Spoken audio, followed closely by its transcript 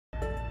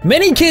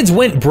Many kids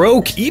went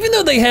broke even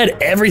though they had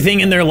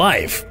everything in their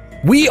life.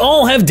 We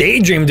all have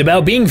daydreamed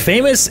about being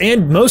famous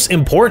and, most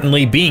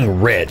importantly,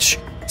 being rich.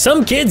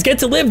 Some kids get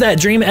to live that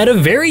dream at a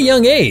very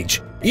young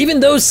age. Even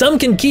though some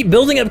can keep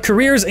building up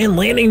careers and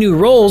landing new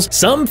roles,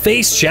 some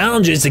face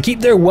challenges to keep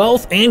their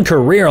wealth and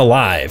career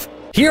alive.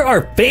 Here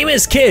are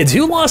famous kids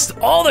who lost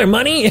all their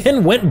money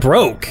and went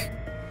broke.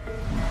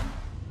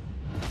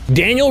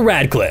 Daniel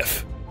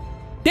Radcliffe.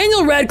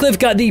 Daniel Radcliffe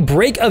got the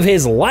break of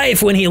his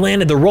life when he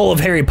landed the role of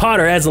Harry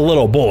Potter as a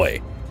little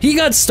boy. He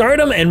got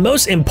stardom and,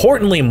 most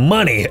importantly,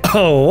 money.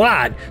 A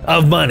lot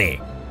of money.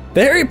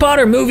 The Harry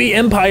Potter movie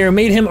empire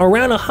made him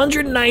around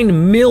 $109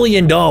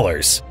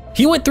 million.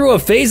 He went through a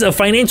phase of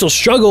financial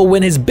struggle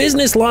when his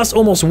business lost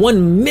almost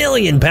 £1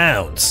 million.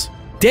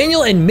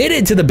 Daniel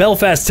admitted to the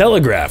Belfast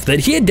Telegraph that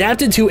he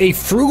adapted to a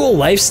frugal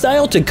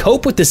lifestyle to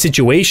cope with the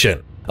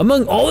situation.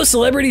 Among all the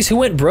celebrities who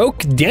went broke,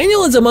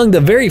 Daniel is among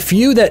the very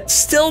few that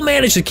still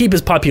managed to keep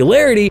his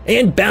popularity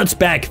and bounce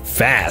back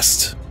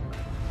fast.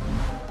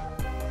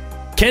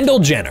 Kendall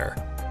Jenner.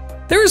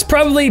 There is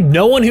probably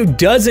no one who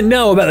doesn't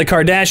know about the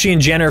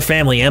Kardashian-Jenner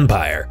family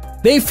empire.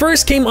 They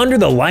first came under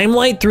the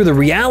limelight through the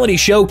reality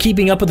show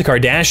Keeping Up with the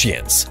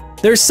Kardashians.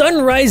 Their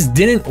sunrise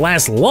didn't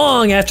last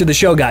long after the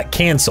show got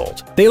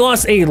canceled. They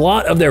lost a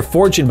lot of their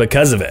fortune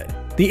because of it.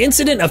 The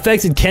incident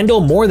affected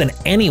Kendall more than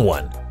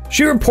anyone.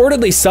 She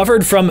reportedly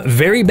suffered from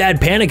very bad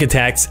panic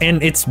attacks,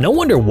 and it's no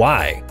wonder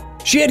why.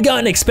 She had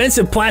gotten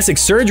expensive plastic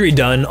surgery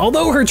done,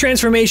 although her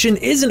transformation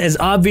isn't as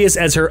obvious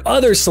as her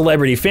other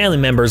celebrity family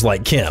members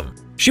like Kim.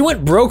 She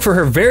went broke for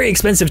her very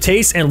expensive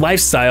taste and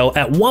lifestyle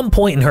at one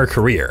point in her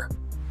career.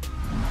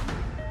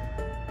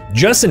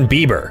 Justin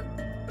Bieber.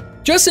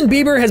 Justin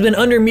Bieber has been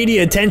under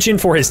media attention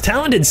for his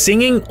talented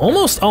singing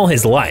almost all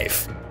his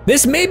life.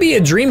 This may be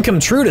a dream come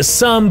true to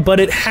some, but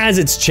it has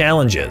its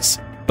challenges.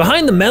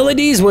 Behind the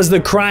melodies was the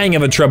crying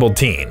of a troubled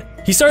teen.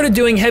 He started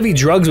doing heavy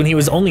drugs when he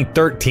was only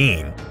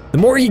 13. The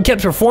more he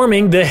kept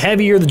performing, the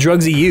heavier the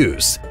drugs he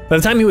used. By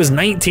the time he was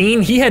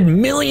 19, he had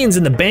millions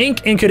in the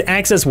bank and could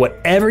access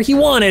whatever he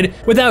wanted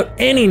without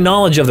any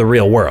knowledge of the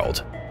real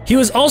world. He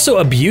was also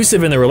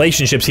abusive in the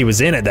relationships he was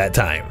in at that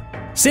time.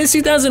 Since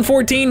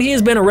 2014, he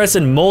has been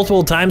arrested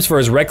multiple times for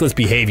his reckless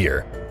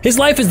behavior. His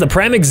life is the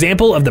prime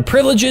example of the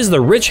privileges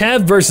the rich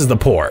have versus the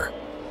poor.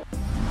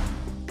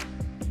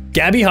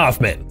 Gaby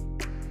Hoffman.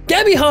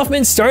 Gaby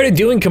Hoffman started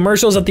doing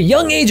commercials at the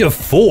young age of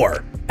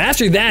 4.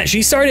 After that,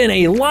 she starred in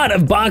a lot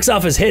of box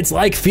office hits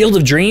like Field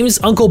of Dreams,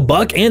 Uncle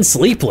Buck, and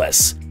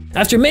Sleepless.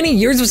 After many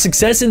years of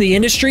success in the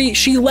industry,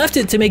 she left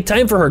it to make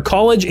time for her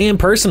college and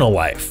personal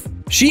life.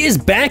 She is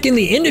back in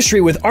the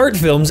industry with art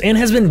films and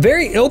has been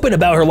very open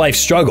about her life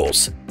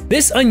struggles.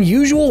 This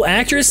unusual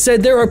actress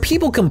said there are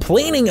people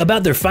complaining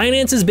about their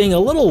finances being a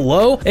little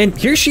low, and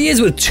here she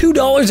is with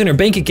 $2 in her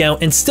bank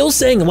account and still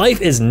saying life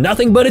is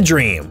nothing but a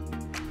dream.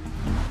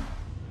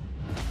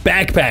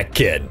 Backpack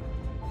Kid.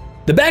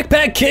 The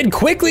Backpack Kid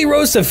quickly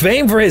rose to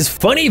fame for his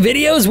funny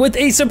videos with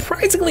a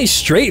surprisingly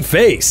straight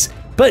face.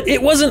 But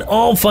it wasn't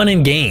all fun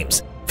and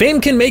games.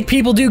 Fame can make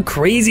people do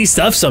crazy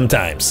stuff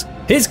sometimes.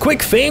 His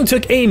quick fame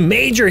took a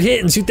major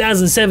hit in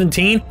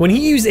 2017 when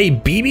he used a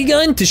BB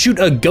gun to shoot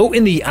a goat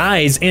in the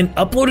eyes and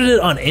uploaded it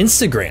on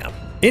Instagram.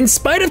 In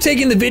spite of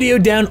taking the video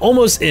down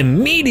almost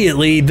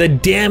immediately, the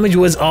damage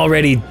was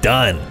already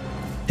done.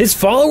 His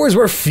followers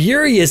were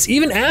furious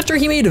even after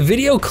he made a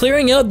video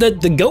clearing out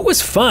that the goat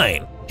was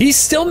fine. He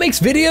still makes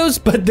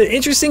videos, but the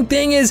interesting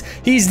thing is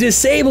he's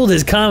disabled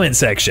his comment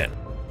section.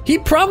 He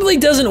probably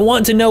doesn't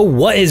want to know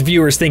what his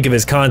viewers think of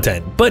his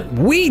content, but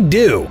we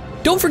do.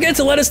 Don't forget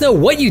to let us know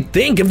what you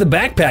think of the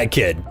Backpack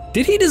Kid.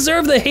 Did he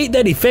deserve the hate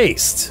that he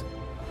faced?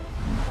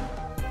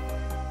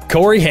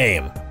 Corey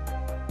Haim.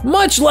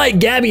 Much like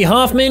Gaby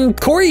Hoffman,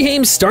 Corey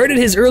Haim started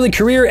his early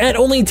career at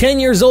only 10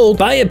 years old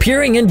by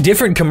appearing in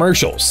different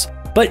commercials.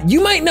 But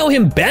you might know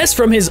him best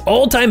from his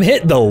all-time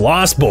hit, The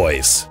Lost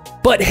Boys.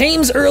 But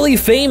Haim's early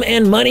fame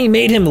and money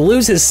made him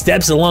lose his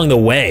steps along the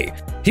way.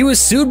 He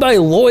was sued by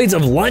Lloyd's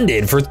of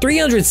London for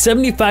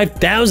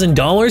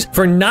 $375,000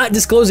 for not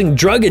disclosing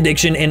drug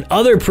addiction and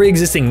other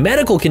pre-existing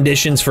medical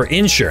conditions for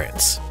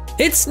insurance.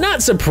 It's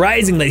not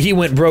surprising that he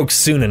went broke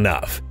soon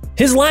enough.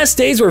 His last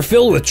days were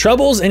filled with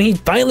troubles and he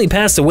finally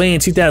passed away in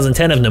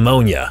 2010 of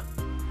pneumonia.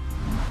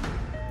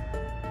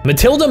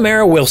 Matilda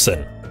Mara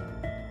Wilson.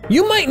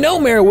 You might know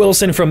Mara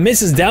Wilson from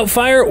Mrs.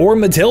 Doubtfire or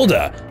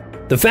Matilda.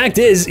 The fact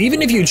is,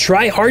 even if you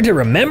try hard to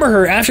remember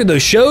her after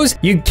those shows,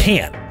 you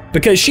can't,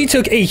 because she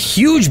took a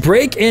huge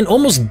break and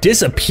almost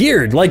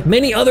disappeared like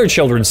many other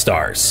children's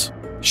stars.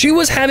 She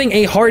was having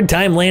a hard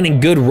time landing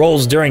good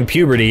roles during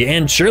puberty,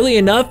 and surely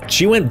enough,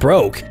 she went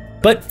broke.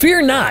 But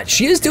fear not,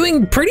 she is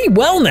doing pretty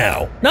well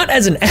now, not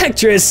as an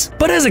actress,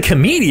 but as a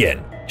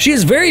comedian. She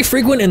is very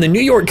frequent in the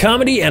New York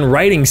comedy and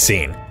writing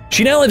scene.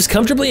 She now lives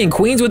comfortably in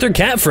Queens with her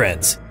cat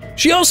friends.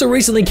 She also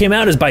recently came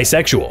out as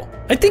bisexual.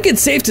 I think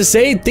it's safe to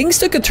say things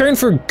took a turn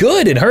for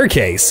good in her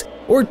case.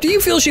 Or do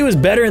you feel she was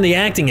better in the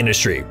acting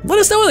industry? Let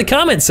us know in the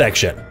comments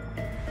section.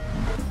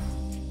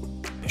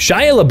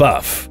 Shia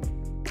LaBeouf.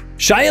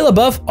 Shia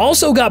LaBeouf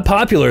also got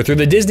popular through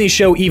the Disney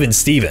show Even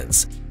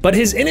Stevens. But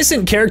his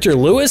innocent character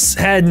Lewis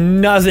had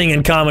nothing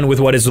in common with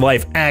what his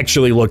life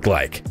actually looked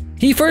like.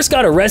 He first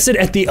got arrested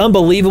at the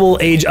unbelievable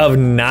age of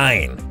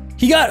 9.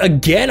 He got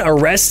again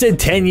arrested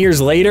 10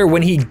 years later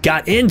when he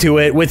got into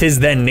it with his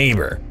then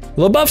neighbor.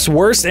 LaBeouf's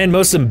worst and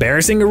most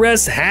embarrassing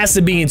arrest has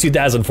to be in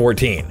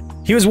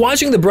 2014. He was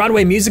watching the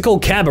Broadway musical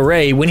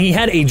Cabaret when he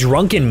had a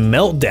drunken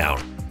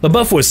meltdown.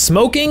 LaBeouf was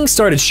smoking,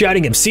 started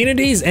shouting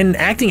obscenities, and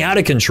acting out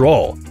of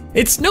control.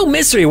 It's no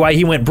mystery why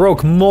he went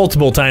broke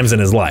multiple times in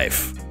his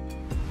life.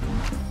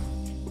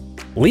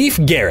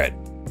 Leif Garrett.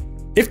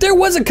 If there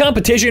was a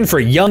competition for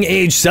young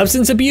age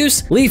substance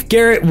abuse, Leif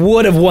Garrett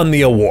would have won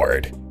the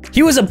award.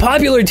 He was a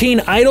popular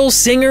teen idol,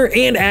 singer,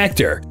 and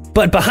actor,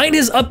 but behind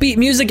his upbeat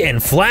music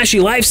and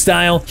flashy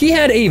lifestyle, he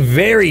had a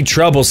very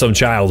troublesome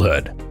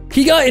childhood.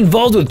 He got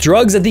involved with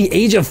drugs at the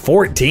age of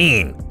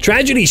 14.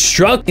 Tragedy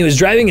struck, he was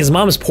driving his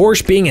mom's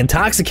Porsche being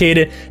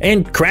intoxicated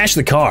and crashed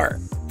the car.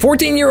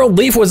 14-year-old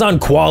Leif was on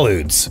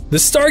Quaaludes. The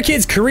star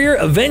kid's career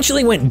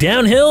eventually went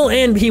downhill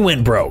and he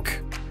went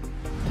broke.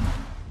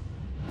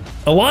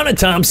 Alana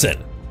Thompson.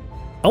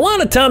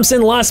 Alana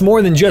Thompson lost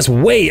more than just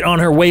weight on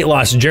her weight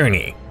loss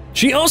journey.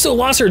 She also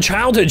lost her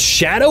childhood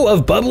shadow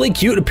of bubbly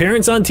cute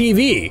appearance on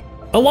TV.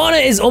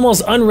 Alana is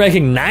almost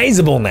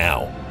unrecognizable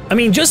now. I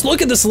mean, just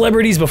look at the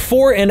celebrities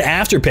before and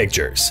after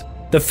pictures.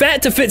 The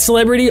fat to fit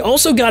celebrity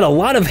also got a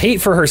lot of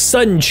hate for her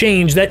sudden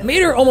change that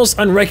made her almost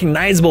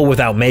unrecognizable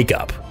without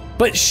makeup.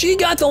 But she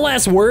got the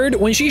last word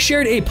when she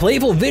shared a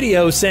playful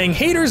video saying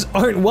haters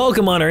aren't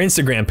welcome on her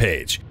Instagram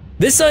page.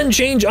 This sudden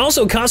change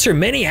also cost her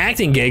many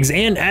acting gigs,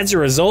 and as a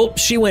result,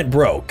 she went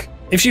broke.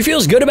 If she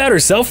feels good about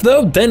herself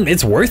though, then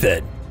it's worth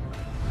it.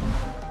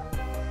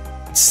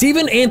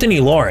 Stephen Anthony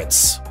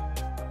Lawrence.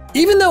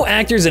 Even though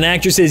actors and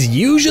actresses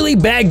usually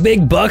bag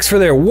big bucks for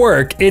their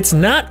work, it's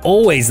not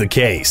always the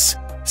case.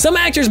 Some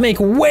actors make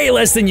way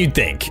less than you'd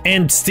think,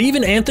 and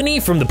Stephen Anthony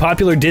from the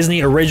popular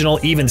Disney original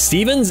Even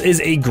Stevens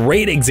is a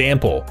great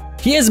example.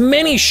 He has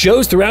many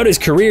shows throughout his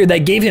career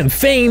that gave him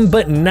fame,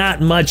 but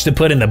not much to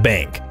put in the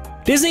bank.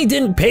 Disney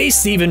didn't pay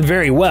Stephen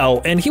very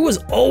well, and he was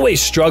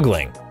always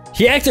struggling.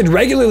 He acted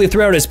regularly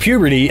throughout his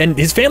puberty, and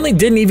his family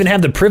didn't even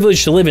have the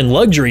privilege to live in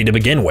luxury to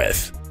begin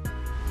with.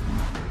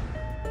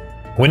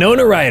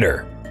 Winona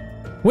Ryder.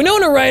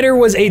 Winona Ryder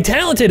was a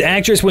talented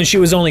actress when she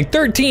was only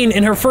 13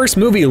 in her first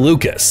movie,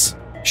 Lucas.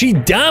 She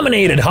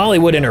dominated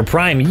Hollywood in her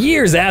prime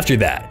years after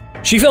that.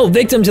 She fell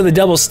victim to the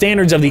double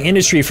standards of the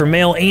industry for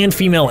male and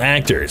female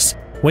actors.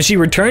 When she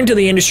returned to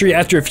the industry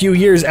after a few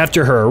years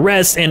after her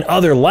arrest and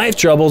other life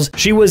troubles,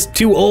 she was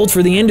too old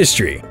for the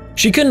industry.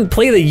 She couldn't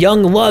play the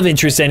young love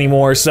interest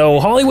anymore, so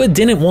Hollywood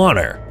didn't want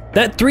her.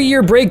 That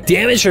 3-year break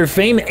damaged her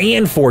fame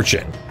and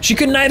fortune. She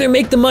could neither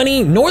make the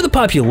money nor the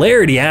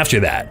popularity after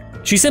that.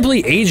 She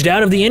simply aged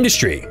out of the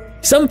industry.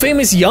 Some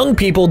famous young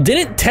people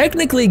didn't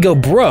technically go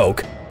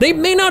broke. They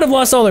may not have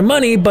lost all their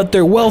money, but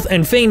their wealth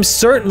and fame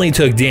certainly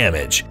took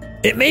damage.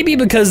 It may be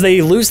because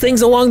they lose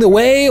things along the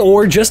way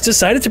or just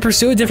decided to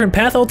pursue a different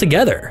path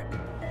altogether.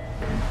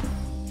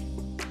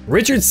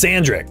 Richard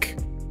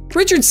Sandrick.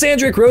 Richard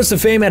Sandrick rose to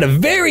fame at a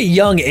very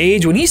young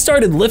age when he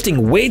started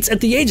lifting weights at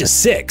the age of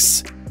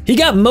 6. He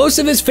got most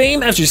of his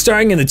fame after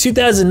starring in the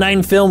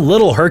 2009 film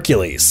Little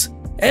Hercules.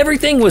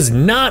 Everything was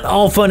not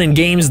all fun and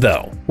games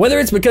though. Whether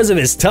it's because of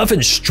his tough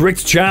and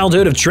strict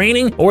childhood of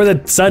training or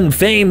the sudden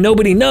fame,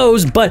 nobody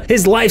knows, but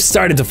his life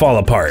started to fall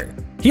apart.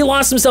 He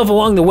lost himself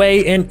along the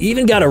way and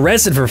even got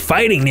arrested for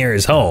fighting near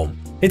his home.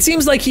 It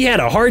seems like he had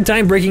a hard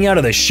time breaking out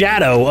of the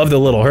shadow of the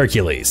Little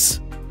Hercules.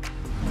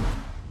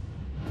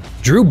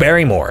 Drew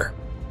Barrymore.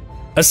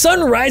 A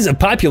sudden rise of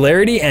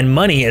popularity and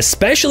money,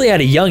 especially at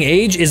a young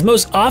age, is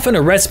most often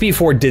a recipe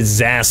for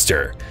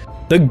disaster.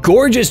 The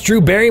gorgeous Drew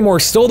Barrymore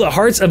stole the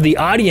hearts of the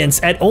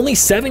audience at only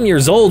 7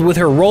 years old with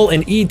her role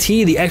in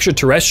E.T. the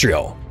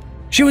Extraterrestrial.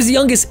 She was the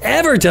youngest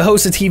ever to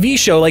host a TV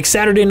show like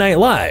Saturday Night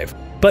Live,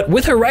 but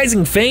with her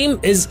rising fame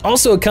is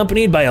also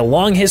accompanied by a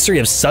long history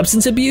of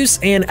substance abuse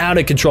and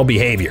out-of-control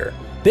behavior.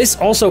 This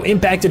also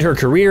impacted her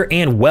career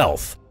and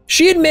wealth.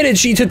 She admitted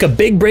she took a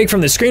big break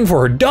from the screen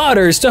for her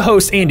daughters to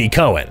host Andy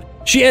Cohen.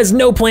 She has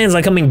no plans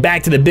on coming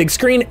back to the big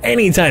screen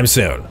anytime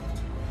soon.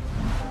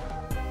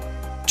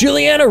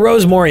 Juliana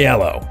Rose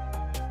Moriello.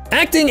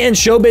 Acting and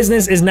show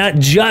business is not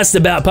just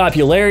about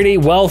popularity,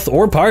 wealth,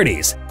 or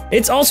parties.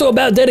 It's also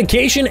about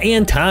dedication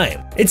and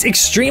time. It's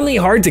extremely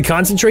hard to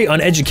concentrate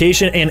on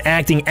education and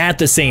acting at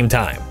the same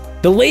time.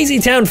 The Lazy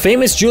Town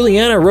famous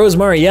Juliana Rose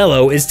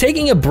Moriello is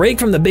taking a break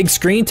from the big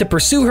screen to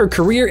pursue her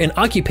career in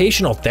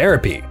occupational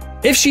therapy.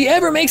 If she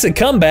ever makes a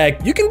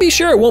comeback, you can be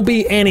sure it won't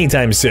be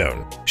anytime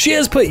soon. She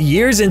has put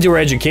years into her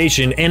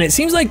education, and it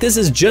seems like this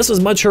is just as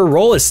much her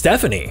role as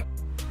Stephanie.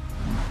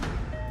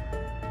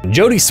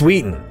 Jodie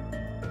Sweetin.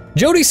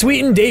 Jodie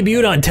Sweetin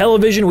debuted on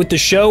television with the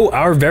show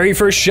Our Very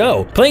First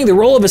Show, playing the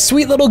role of a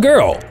sweet little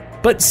girl.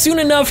 But soon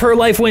enough, her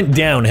life went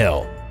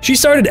downhill. She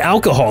started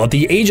alcohol at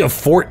the age of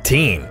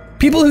 14.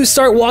 People who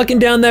start walking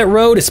down that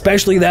road,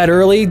 especially that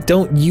early,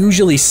 don't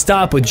usually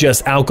stop with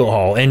just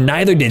alcohol, and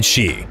neither did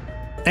she.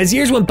 As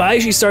years went by,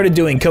 she started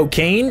doing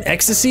cocaine,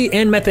 ecstasy,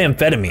 and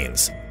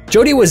methamphetamines.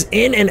 Jodie was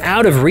in and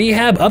out of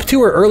rehab up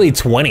to her early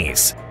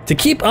 20s. To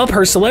keep up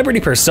her celebrity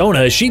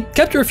persona, she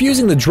kept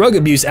refusing the drug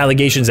abuse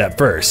allegations at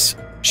first.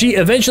 She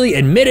eventually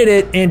admitted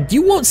it, and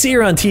you won't see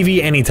her on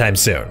TV anytime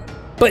soon.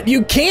 But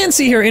you can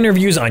see her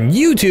interviews on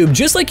YouTube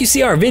just like you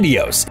see our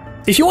videos.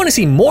 If you want to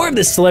see more of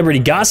this celebrity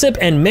gossip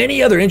and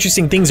many other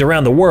interesting things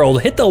around the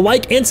world, hit the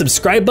like and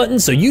subscribe button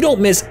so you don't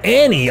miss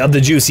any of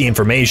the juicy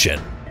information.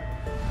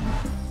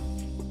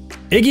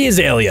 Iggy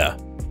Azalea.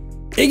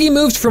 Iggy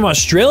moved from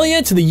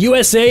Australia to the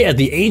USA at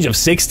the age of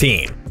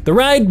 16. The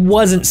ride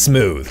wasn't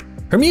smooth.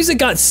 Her music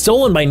got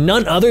stolen by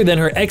none other than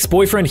her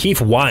ex-boyfriend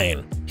Heath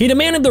Wine. He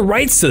demanded the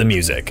rights to the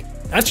music.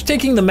 After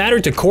taking the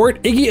matter to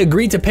court, Iggy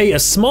agreed to pay a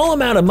small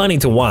amount of money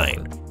to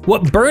Wine.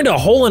 What burned a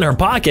hole in her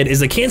pocket is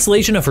the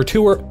cancellation of her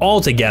tour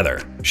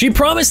altogether. She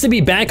promised to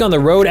be back on the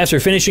road after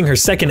finishing her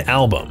second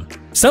album.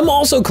 Some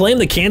also claim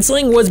the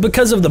canceling was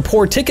because of the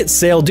poor ticket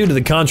sale due to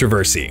the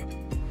controversy.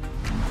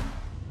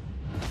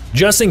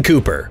 Justin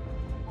Cooper.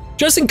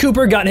 Justin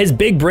Cooper got his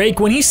big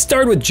break when he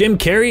starred with Jim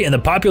Carrey in the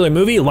popular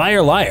movie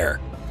Liar Liar.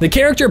 The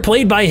character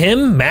played by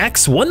him,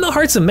 Max, won the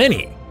hearts of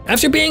many.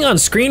 After being on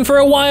screen for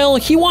a while,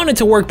 he wanted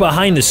to work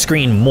behind the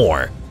screen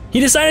more. He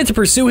decided to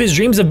pursue his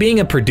dreams of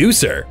being a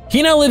producer.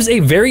 He now lives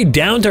a very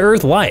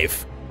down-to-earth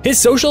life. His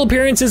social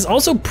appearance is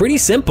also pretty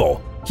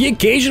simple. He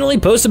occasionally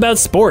posts about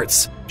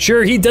sports.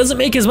 Sure, he doesn't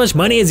make as much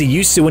money as he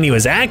used to when he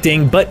was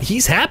acting, but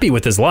he's happy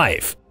with his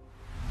life.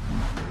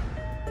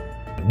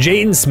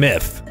 Jaden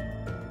Smith.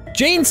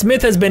 Jaden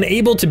Smith has been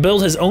able to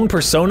build his own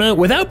persona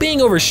without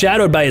being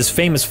overshadowed by his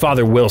famous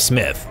father Will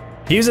Smith.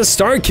 He was a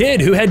star kid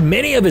who had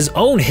many of his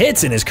own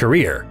hits in his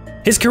career.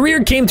 His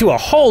career came to a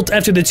halt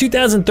after the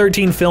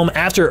 2013 film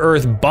After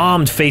Earth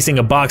bombed, facing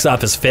a box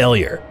office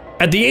failure.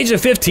 At the age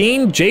of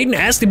 15, Jaden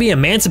asked to be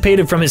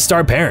emancipated from his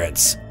star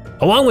parents.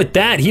 Along with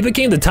that, he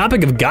became the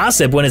topic of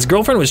gossip when his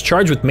girlfriend was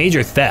charged with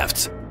major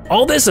theft.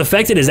 All this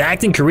affected his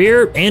acting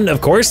career and, of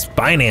course,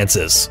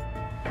 finances.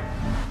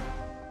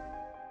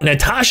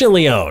 Natasha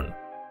Lyonne.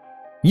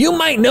 You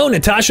might know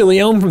Natasha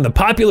Lyonne from the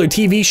popular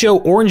TV show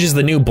Orange is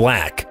the New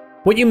Black.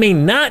 What you may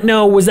not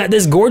know was that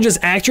this gorgeous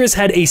actress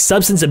had a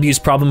substance abuse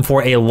problem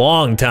for a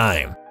long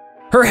time.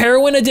 Her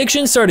heroin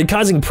addiction started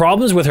causing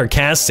problems with her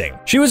casting.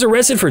 She was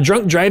arrested for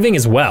drunk driving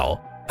as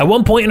well. At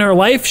one point in her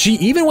life, she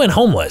even went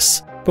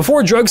homeless.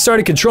 Before drugs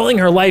started controlling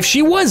her life,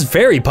 she was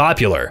very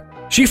popular.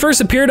 She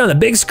first appeared on the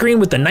big screen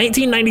with the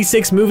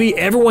 1996 movie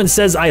Everyone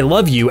Says I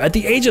Love You at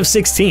the age of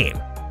 16.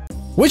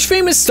 Which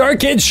famous star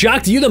kid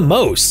shocked you the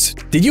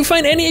most? Did you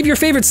find any of your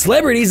favorite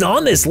celebrities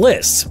on this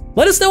list?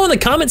 Let us know in the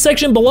comment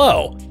section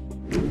below.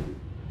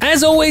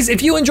 As always,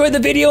 if you enjoyed the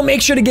video,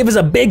 make sure to give us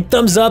a big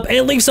thumbs up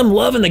and leave some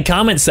love in the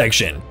comment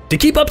section. To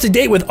keep up to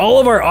date with all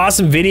of our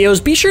awesome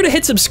videos, be sure to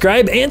hit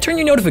subscribe and turn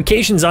your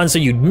notifications on so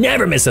you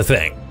never miss a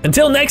thing.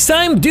 Until next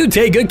time, do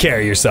take good care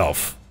of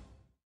yourself.